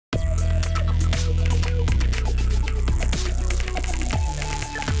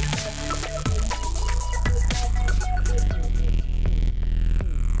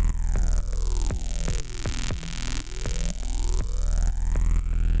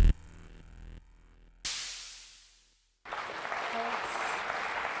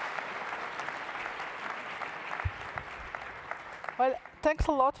Well, thanks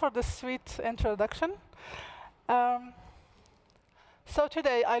a lot for this sweet introduction. Um, so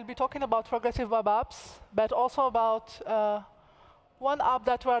today I'll be talking about progressive web apps, but also about one app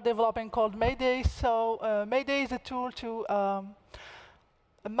that we're developing called Mayday. So Mayday is a tool to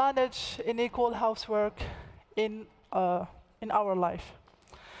manage unequal housework in our life.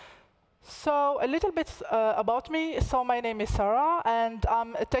 So a little bit about me. So my name is Sara, and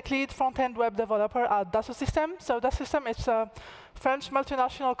I'm a tech lead front-end web developer at Dassault Systèmes. So Dassault Systèmes is a French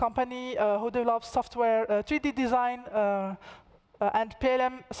multinational company who develops software, 3D design, and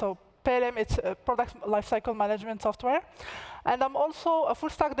PLM. So PLM, it's a product lifecycle management software. And I'm also a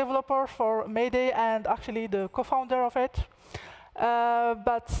full-stack developer for Mayday and actually the co-founder of it.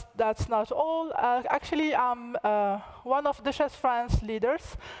 But that's not all. Actually, I'm one of Dassault France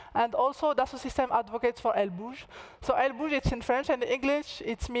leaders, and also Dassault Systèmes advocates for Elle Bouge. So Elle Bouge, it's in French, and in English,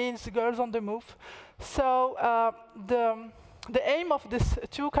 it means girls on the move. So the aim of these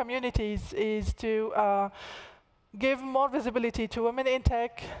two communities is to give more visibility to women in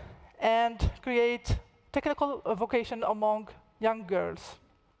tech and create technical vocation among young girls.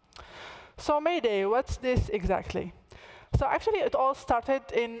 So Mayday, what's this exactly? So actually, it all started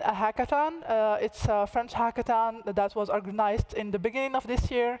in a hackathon. It's a French hackathon that was organized in the beginning of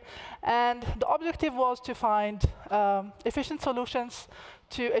this year. And the objective was to find efficient solutions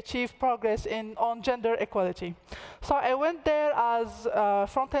to achieve progress on gender equality. So I went there as a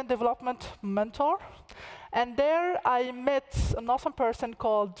front-end development mentor. And there I met an awesome person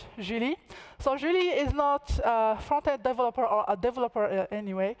called Julie. So Julie is not a front-end developer or a developer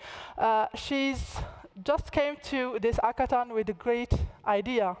anyway. She's just came to this hackathon with a great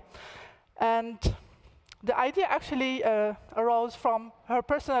idea. And the idea actually arose from her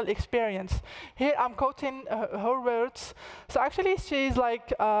personal experience. Here I'm quoting her words. So actually she's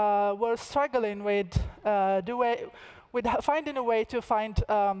like, was struggling with finding a way to find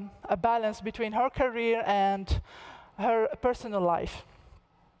a balance between her career and her personal life.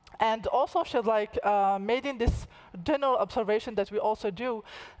 And also she's like made in this general observation that we also do,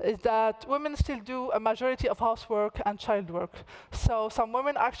 is that women still do a majority of housework and childwork. So some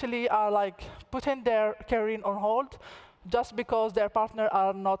women actually are like putting their career on hold just because their partner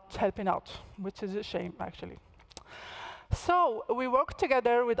are not helping out, which is a shame actually. So we worked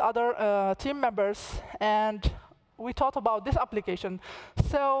together with other team members, and we thought about this application.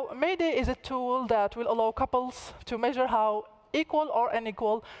 So Mayday is a tool that will allow couples to measure how equal or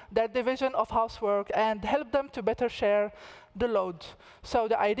unequal their division of housework and help them to better share the load. So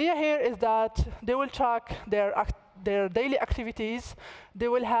the idea here is that they will track their daily activities. They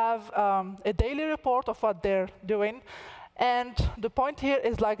will have a daily report of what they're doing. And the point here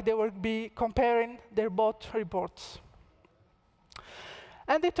is like they will be comparing their both reports.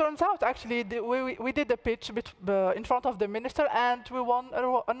 And it turns out, actually, we did a pitch in front of the minister, and we won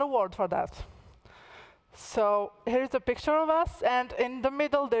an award for that. So here's a picture of us, and in the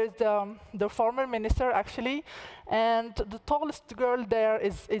middle there's the former minister, actually, and the tallest girl there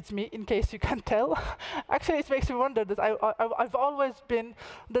is me, in case you can tell. Actually, it makes me wonder that I've always been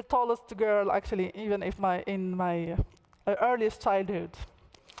the tallest girl, actually, even if in my earliest childhood.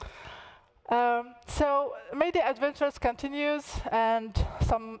 So Mayday Adventures continues, and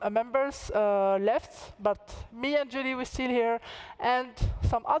some members left, but me and Julie were still here, and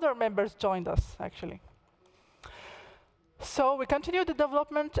some other members joined us, actually. So we continued the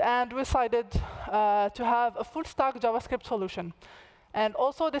development, and we decided to have a full-stack JavaScript solution, and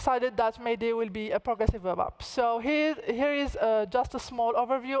also decided that Mayday will be a progressive web app. So here is just a small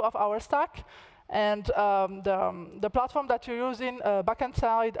overview of our stack, and the platform that you're using, backend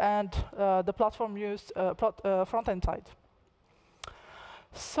side, and the platform used front-end side.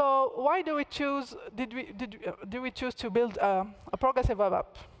 So why do we choose? Did we choose to build a progressive web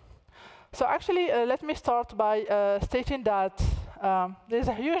app? So actually, let me start by stating that there's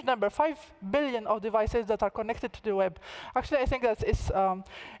a huge number, 5 billion of devices that are connected to the web. Actually, I think that is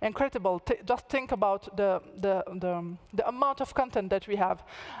incredible. Just think about the amount of content that we have.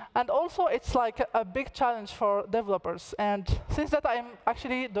 And also, it's like a big challenge for developers. And since that I'm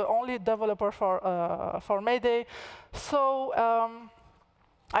actually the only developer for Mayday, so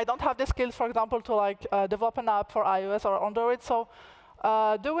I don't have the skills, for example, to like develop an app for iOS or Android. So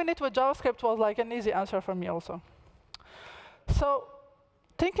doing it with JavaScript was like an easy answer for me also. So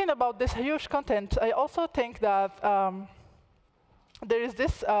thinking about this huge content, I also think that there is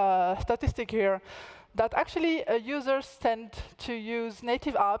this statistic here that actually users tend to use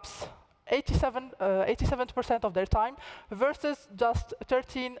native apps 87% of their time versus just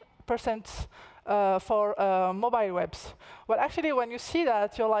 13% for mobile webs. Well, actually, when you see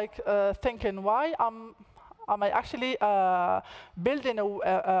that, you're like thinking, why am I actually building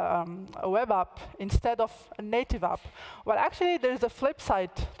a web app instead of a native app? Well, actually, there's a flip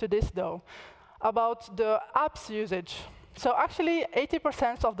side to this, though, about the app's usage. So actually,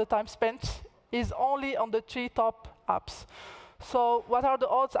 80% of the time spent is only on the 3 top apps. So what are the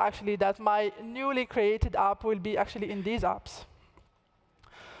odds, actually, that my newly created app will be actually in these apps?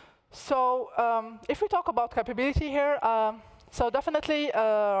 So if we talk about capability here, so definitely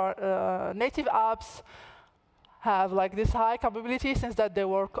native apps have like this high capability since that they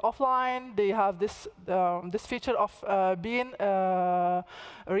work offline. They have this this feature of being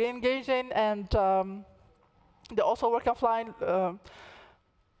re-engaging, and they also work offline.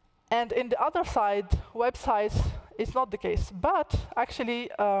 And in the other side, websites, it's not the case. But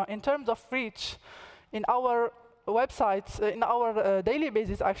actually, in terms of reach, in our websites, in our daily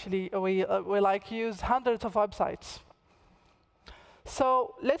basis, actually, we like use hundreds of websites.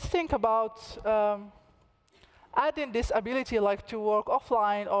 So let's think about adding this ability, like to work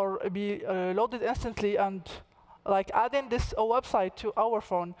offline or be loaded instantly, and like adding this website to our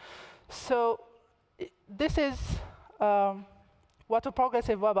phone. So this is what a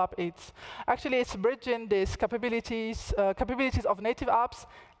progressive web app is. Actually, it's bridging these capabilities of native apps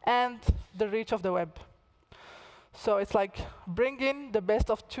and the reach of the web. So it's like bringing the best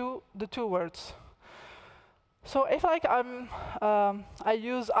of the two worlds. So if like I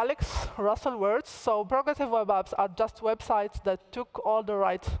use Alex Russell words, so progressive web apps are just websites that took all the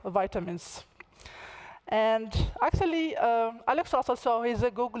right vitamins. And actually, Alex Russell, so he's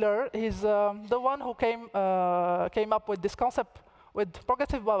a Googler. He's the one who came up with this concept with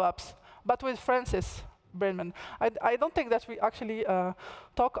progressive web apps, but with Frances Brenman. I don't think that we actually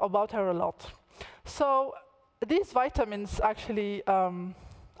talk about her a lot. So these vitamins actually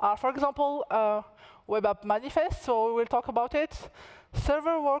are, for example, web app manifest, so we will talk about it.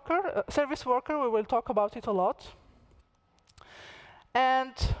 Service worker, we will talk about it a lot.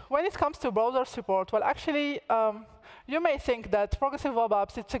 And when it comes to browser support, well, actually, you may think that progressive web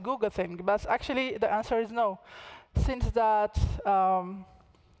apps, it's a Google thing, but actually the answer is no, since that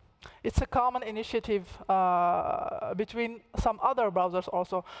it's a common initiative between some other browsers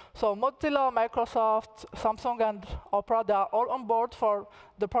also. So Mozilla, Microsoft, Samsung, and Opera, they are all on board for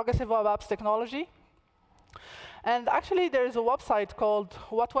the progressive web apps technology. And actually, there is a website called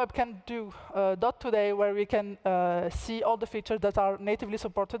whatwebcando.today where we can see all the features that are natively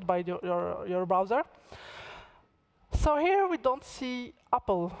supported by your browser. So here we don't see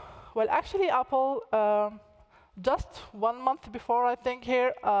Apple. Well, actually, Apple, just 1 month before, I think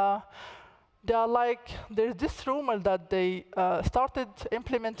here, they are like, there's this rumor that they started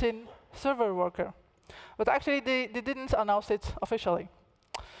implementing server worker. But actually, they didn't announce it officially.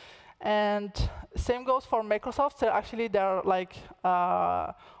 And same goes for Microsoft. So actually, they're like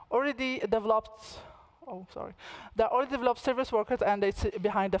already developed. Oh, sorry. They're already developed service workers, and it's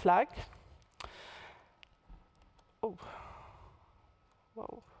behind the flag. Oh,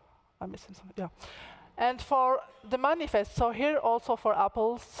 whoa, I'm missing something. Yeah. And for the manifest, so here also for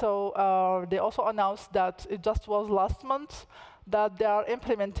Apple, so they also announced that it just was last month that they are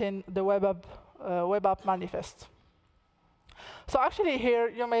implementing the web app manifest. So actually here,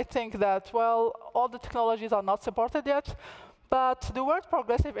 you may think that, well, all the technologies are not supported yet, but the word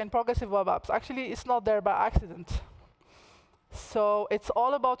progressive in progressive web apps, actually, it's not there by accident. So it's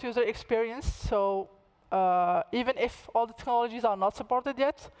all about user experience. So even if all the technologies are not supported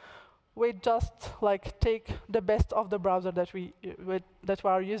yet, we just like take the best of the browser that we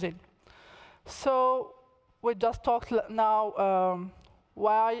are using. So we just talked now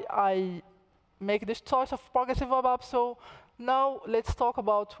why I make this choice of progressive web app. So now let's talk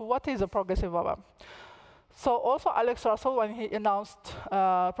about what is a progressive web app. So also Alex Russell, when he announced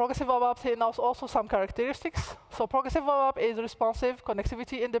progressive web apps, he announced also some characteristics. So progressive web app is responsive,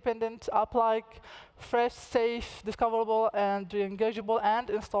 connectivity independent, app-like, fresh, safe, discoverable, and re-engageable, and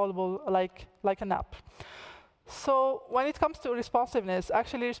installable like an app. So when it comes to responsiveness,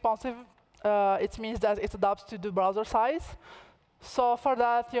 actually responsive, it means that it adapts to the browser size. So for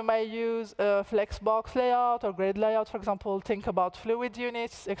that, you may use a flexbox layout or grid layout, for example. Think about fluid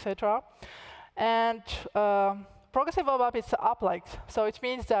units, etc. And progressive web app is app-like. So it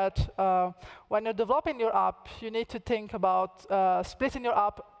means that when you're developing your app, you need to think about splitting your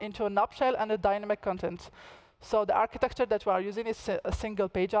app into a nutshell and a dynamic content. So the architecture that we are using is a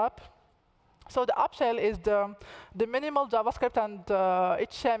single-page app. So the app shell is the minimal JavaScript and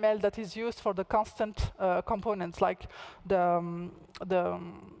HTML that is used for the constant components, like the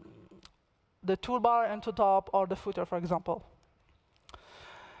toolbar into top or the footer, for example.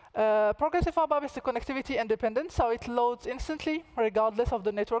 Progressive web app is the connectivity independent, so it loads instantly, regardless of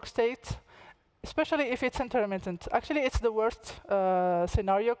the network state. especially if it's intermittent. Actually, it's the worst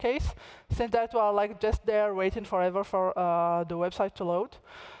scenario case, since that we are like just there waiting forever for the website to load.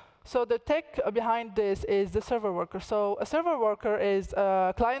 So the tech behind this is the server worker. So a server worker is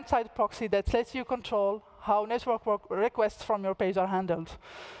a client-side proxy that lets you control how network requests from your page are handled.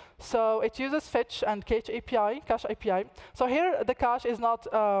 So it uses fetch and cache API. So here the cache is not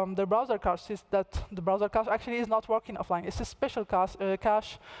the browser cache. Is that the browser cache actually is not working offline. It's a special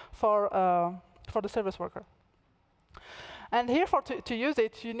cache for the service worker. And here, to use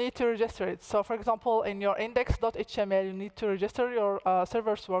it, you need to register it. So for example, in your index.html, you need to register your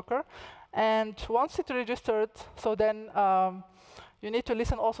service worker. And once it's registered, so then you need to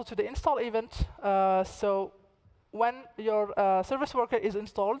listen also to the install event. So when your service worker is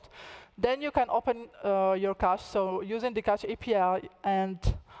installed, then you can open your cache, so using the cache API, and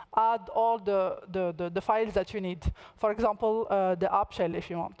add all the files that you need. For example, the app shell, if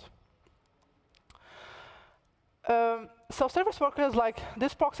you want. So service worker is like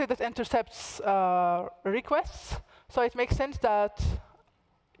this proxy that intercepts requests. So it makes sense that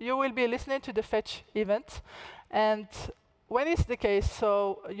you will be listening to the fetch event. And when it's the case,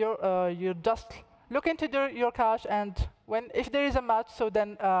 so you just look into your cache, and if there is a match, so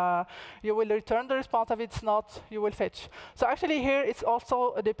then you will return the response. If it's not, you will fetch. So actually here, it's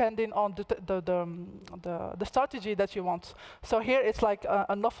also depending on the strategy that you want. So here, it's like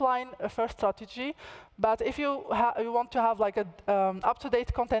an offline first strategy. But if you want to have like a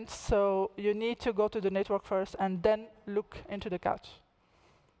up-to-date content, so you need to go to the network first and then look into the cache.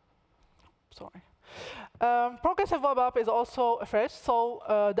 Sorry. Progressive web app is also fresh, so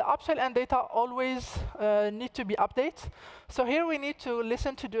the app shell and data always need to be updated. So here we need to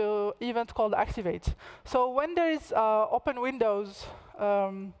listen to the event called activate. So when there is open windows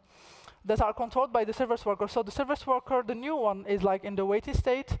that are controlled by the service worker, so the service worker, the new one, is like in the waiting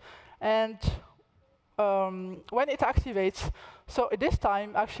state, and when it activates, so this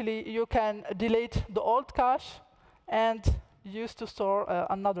time actually you can delete the old cache and use to store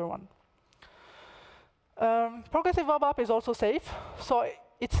another one. Progressive web app is also safe. So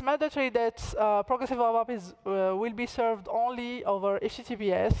it's mandatory that progressive web app will be served only over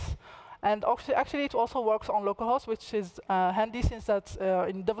HTTPS. And actually, it also works on localhost, which is handy since that's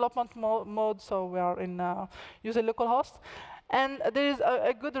in development mode, so we are in using localhost. And there is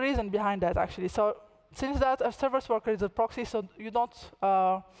a good reason behind that, actually. So since that a service worker is a proxy, so you don't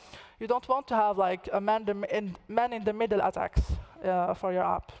want to have like a man-in-the-middle attacks for your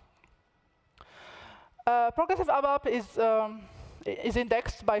app. Progressive web app is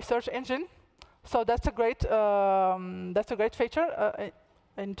indexed by search engine, so that's a great feature.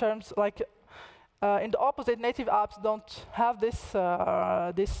 In terms like in the opposite, native apps don't have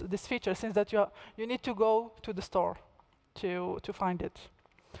this feature, since that you need to go to the store to find it.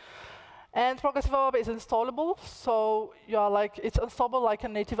 And progressive web app is installable, so it's installable like a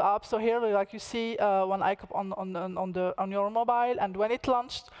native app. So here, like you see one icon on your mobile, and when it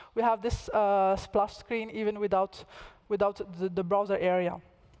launched, we have this splash screen even without the browser area.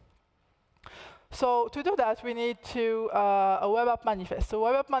 So to do that, we need a web app manifest. So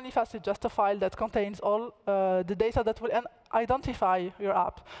web app manifest is just a file that contains all the data that will identify your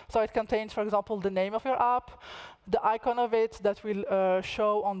app. So it contains, for example, the name of your app, the icon of it that will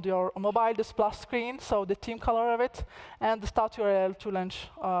show on your mobile, the splash screen, so the theme color of it, and the start URL to launch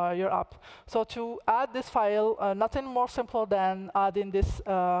your app. So to add this file, nothing more simple than adding this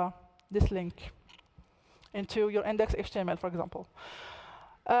link into your index.html, for example.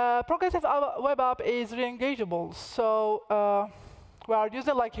 Progressive web app is re-engageable, so we are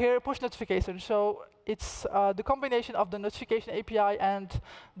using like here push notification. So it's the combination of the notification API and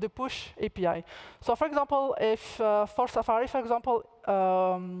the push API. So for example, if for Safari, for example,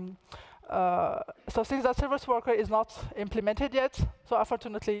 so since that service worker is not implemented yet, so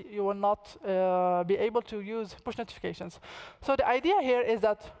unfortunately you will not be able to use push notifications. So the idea here is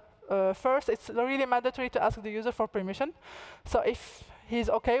that first, it's really mandatory to ask the user for permission. So if he's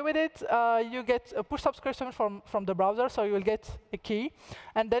OK with it, you get a push subscription from the browser, so you will get a key.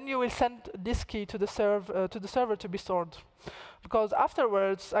 And then you will send this key to the server to be stored. Because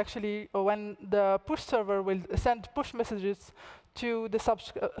afterwards, actually, when the push server will send push messages to the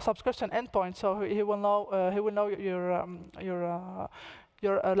subscription endpoint, so he will know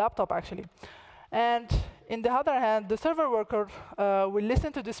your laptop, actually. And in the other hand, the server worker will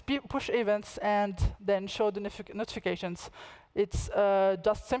listen to these push events and then show the notifications. It's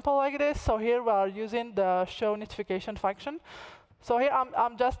just simple like this. So here we are using the show notification function. So here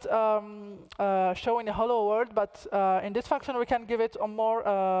I'm just showing a hello world, but in this function we can give it a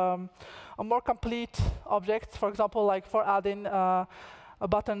more complete object. For example, like for adding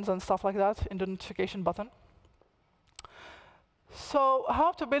buttons and stuff like that in the notification button. So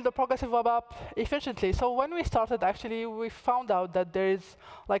how to build a progressive web app efficiently? So when we started, actually, we found out that there is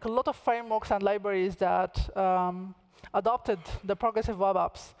like a lot of frameworks and libraries that adopted the progressive web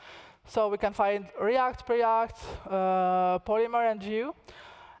apps. So we can find React, Preact, Polymer, and Vue.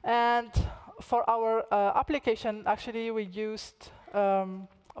 And for our application, actually, we used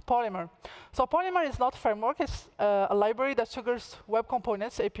Polymer. So Polymer is not a framework. It's a library that triggers web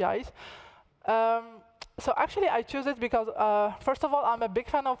components, APIs. So actually, I choose it because, first of all, I'm a big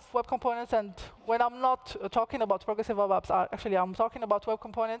fan of web components. And when I'm not talking about progressive web apps, actually, I'm talking about web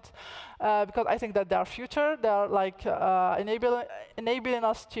components because I think that they are future. They are like enabling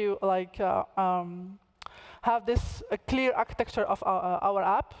us to like have this clear architecture of our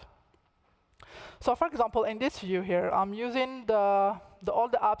app. So for example, in this view here, I'm using all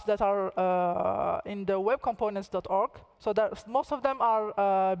the apps that are in the webcomponents.org. So most of them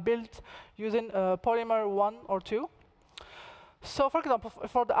are built using Polymer 1 or 2. So for example,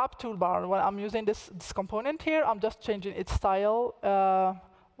 for the app toolbar, when I'm using this component here, I'm just changing its style.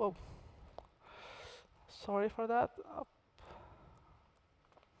 Whoa. Sorry for that.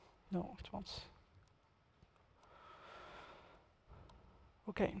 No, it won't.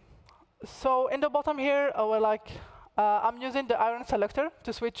 OK. So in the bottom here, I'm using the iron selector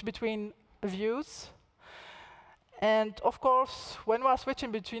to switch between views. And of course, when we are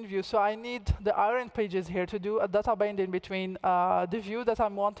switching between views, so I need the iron pages here to do a data binding between the view that I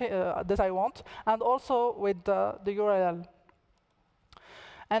want, and also with the URL.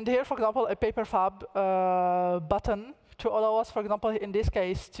 And here, for example, a paper fab button to allow us, for example, in this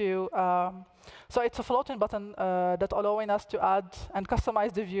case, to so it's a floating button that allowing us to add and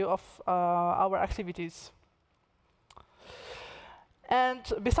customize the view of our activities. And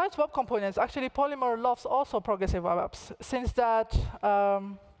besides web components, actually, Polymer loves also progressive web apps, since that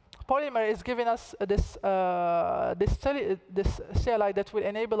Polymer is giving us this CLI that will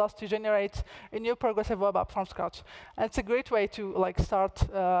enable us to generate a new progressive web app from scratch. And it's a great way to like start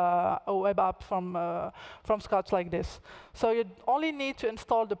a web app from scratch like this. So you only need to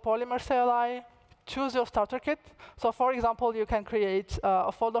install the Polymer CLI, choose your starter kit. So for example, you can create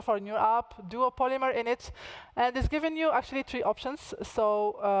a folder for a new app, do a Polymer in it, and it's giving you actually 3 options.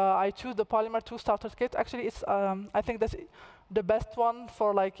 So I choose the Polymer 2 starter kit. Actually, it's I think that's the best one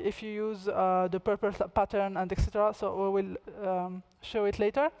for like if you use the purple pattern and etc. So we will show it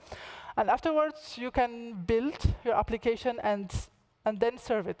later. And afterwards, you can build your application and then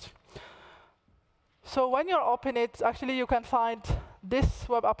serve it. So when you open it, actually you can find this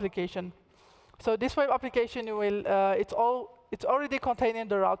web application. So this web application, you will it's already containing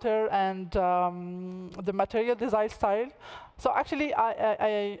the router and the material design style. So actually,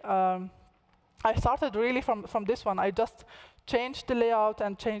 I started really from this one. I just changed the layout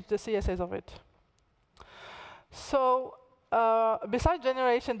and changed the CSS of it. So besides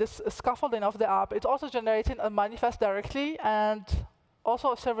generation, this scaffolding of the app, it's also generating a manifest directly and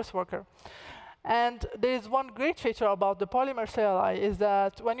also a service worker. And there is one great feature about the Polymer CLI is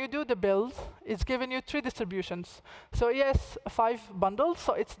that when you do the build, it's giving you 3 distributions. So yes, 5 bundles.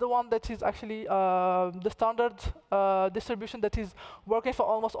 So it's the one that is actually the standard distribution that is working for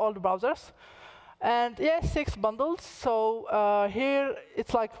almost all the browsers. And yes, 6 bundles. So here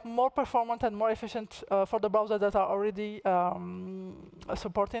it's like more performant and more efficient for the browsers that are already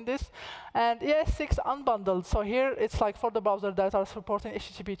supporting this. And yes, 6 unbundled. So here it's like for the browsers that are supporting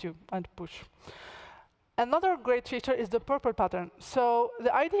HTTP2 and push. Another great feature is the purple pattern. So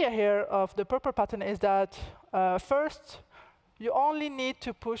the idea here of the purple pattern is that first, you only need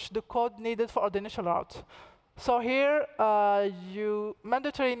to push the code needed for the initial route. So here, you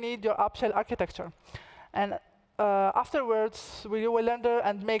mandatorily need your app shell architecture. And afterwards, we will render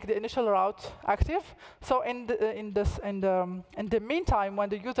and make the initial route active. So in the meantime, when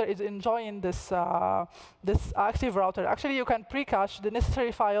the user is enjoying this active router, actually you can pre-cache the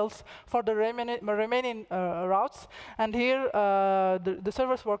necessary files for the remaining routes. And here, the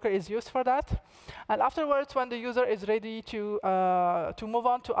service worker is used for that. And afterwards, when the user is ready to move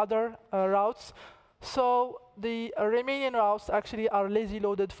on to other routes, so the remaining routes actually are lazy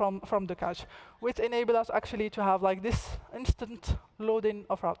loaded from the cache, which enable us actually to have like this instant loading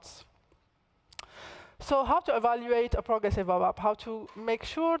of routes. So how to evaluate a progressive web app? How to make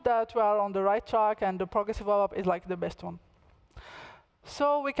sure that we are on the right track and the progressive web app is like the best one?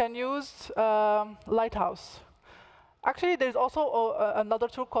 So we can use Lighthouse. Actually, there's also another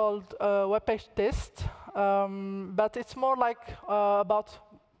tool called web page test, but it's more like about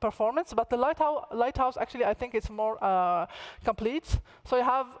performance, but the Lighthouse actually, I think it's more complete. So you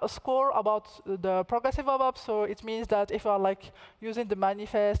have a score about the progressive web app. So it means that if you are like using the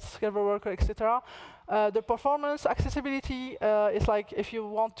manifest, Scalable Worker, etc., the performance accessibility is like if you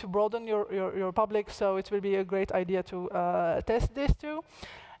want to broaden your public, so it will be a great idea to test this too.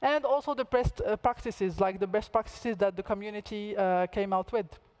 And also the best practices, like the best practices that the community came out with.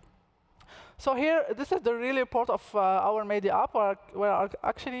 So here, this is the real report of our media app, where I'm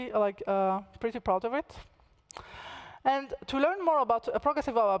actually like pretty proud of it. And to learn more about a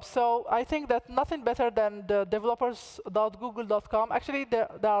progressive web app, so I think that nothing better than the developers.google.com. Actually, there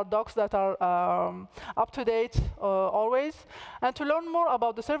are docs that are up to date always. And to learn more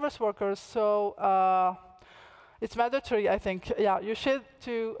about the service workers, so it's mandatory, I think. Yeah, you should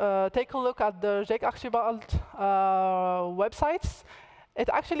to take a look at the Jake Archibald websites. It's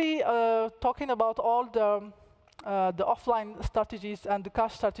actually talking about all the offline strategies and the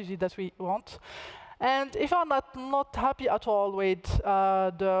cache strategy that we want. And if I'm not happy at all with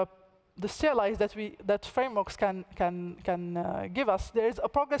the CLIs that frameworks can give us, there is a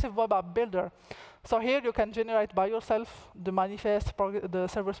progressive web app builder. So here you can generate by yourself the manifest, the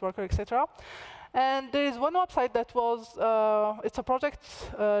service worker, etc. And there is one website that was, it's a project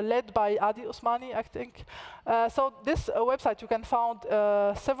led by Adi Usmani, I think. So this website, you can find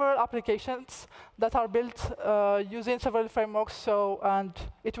several applications that are built using several frameworks. So, and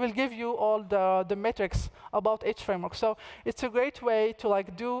it will give you all the metrics about each framework. So it's a great way to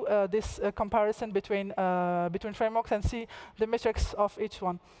like do this comparison between frameworks and see the metrics of each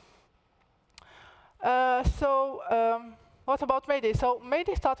one. What about Mayday? So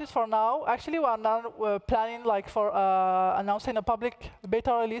Mayday started for now. Actually, we are now planning like for announcing a public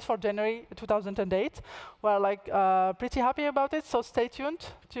beta release for January 2008. We're like pretty happy about it. So stay tuned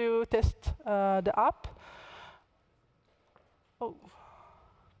to test the app. Oh,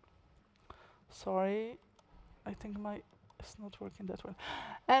 sorry. I think it's not working that well.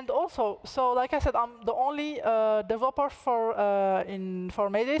 And also, so like I said, I'm the only developer for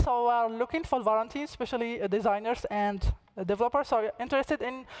Mayday. So we are looking for volunteers, especially designers and developers are interested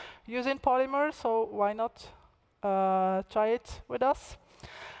in using Polymer, so why not try it with us?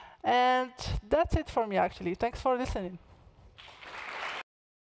 And that's it for me, actually. Thanks for listening.